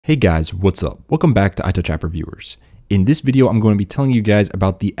Hey guys, what's up? Welcome back to Untitled Chapter viewers. In this video, I'm going to be telling you guys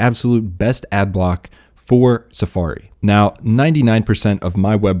about the absolute best ad block for Safari. Now, 99% of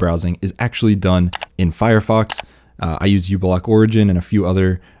my web browsing is actually done in Firefox. I use uBlock Origin and a few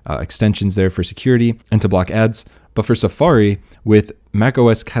other extensions there for security and to block ads. But for Safari, with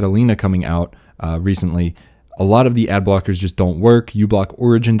macOS Catalina coming out recently, a lot of the ad blockers just don't work. uBlock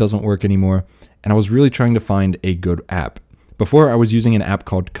Origin doesn't work anymore. And I was really trying to find a good app. Before, I was using an app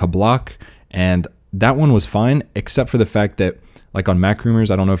called uBlock, and that one was fine, except for the fact that, like on Mac Rumors,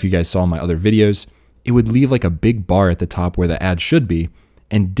 I don't know if you guys saw my other videos, it would leave like a big bar at the top where the ad should be,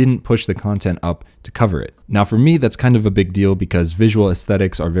 and didn't push the content up to cover it. Now for me, that's kind of a big deal because visual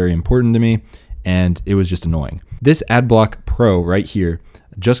aesthetics are very important to me, and it was just annoying. This AdBlock Pro right here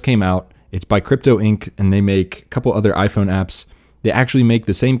just came out. It's by Crypto Inc., and they make a couple other iPhone apps. They actually make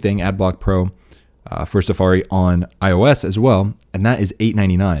the same thing, AdBlock Pro, for Safari on iOS as well, and that is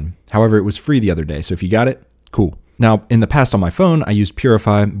 $8.99. However, it was free the other day, so if you got it, cool. Now, in the past on my phone, I used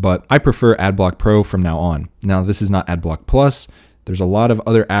Purify, but I prefer AdBlock Pro from now on. Now, this is not AdBlock Plus. There's a lot of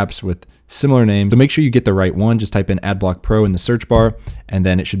other apps with similar names, so make sure you get the right one. Just type in AdBlock Pro in the search bar, and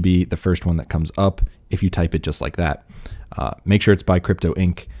then it should be the first one that comes up if you type it just like that. Make sure it's by Crypto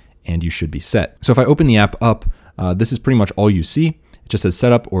Inc., and you should be set. So if I open the app up, this is pretty much all you see. Just says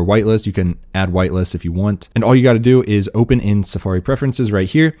setup or whitelist. You can add whitelist if you want. And all you got to do is open in Safari preferences right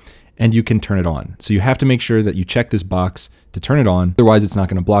here, and you can turn it on. So you have to make sure that you check this box to turn it on. Otherwise, it's not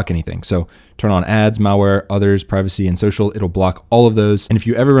going to block anything. So turn on ads, malware, others, privacy, and social. It'll block all of those. And if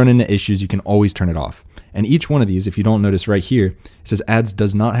you ever run into issues, you can always turn it off. And each one of these, if you don't notice right here, it says ads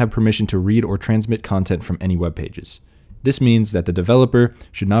does not have permission to read or transmit content from any web pages. This means that the developer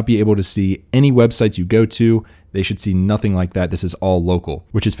should not be able to see any websites you go to. They should see nothing like that. This is all local,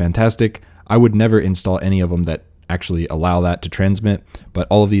 which is fantastic. I would never install any of them that actually allow that to transmit, but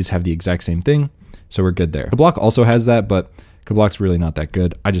all of these have the exact same thing, so we're good there. uBlock also has that, but uBlock's really not that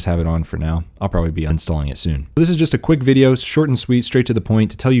good. I just have it on for now. I'll probably be installing it soon. This is just a quick video, short and sweet, straight to the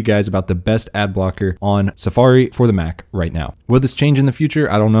point, to tell you guys about the best ad blocker on Safari for the Mac right now. Will this change in the future?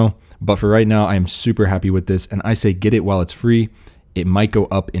 I don't know. But for right now, I am super happy with this, and I say get it while it's free. It might go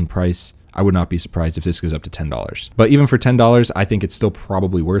up in price. I would not be surprised if this goes up to $10. But even for $10, I think it's still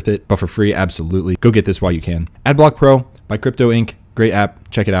probably worth it. But for free, absolutely. Go get this while you can. AdBlock Pro by Crypto Inc. Great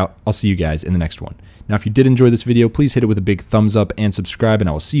app. Check it out. I'll see you guys in the next one. Now, if you did enjoy this video, please hit it with a big thumbs up and subscribe, and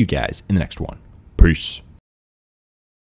I will see you guys in the next one. Peace.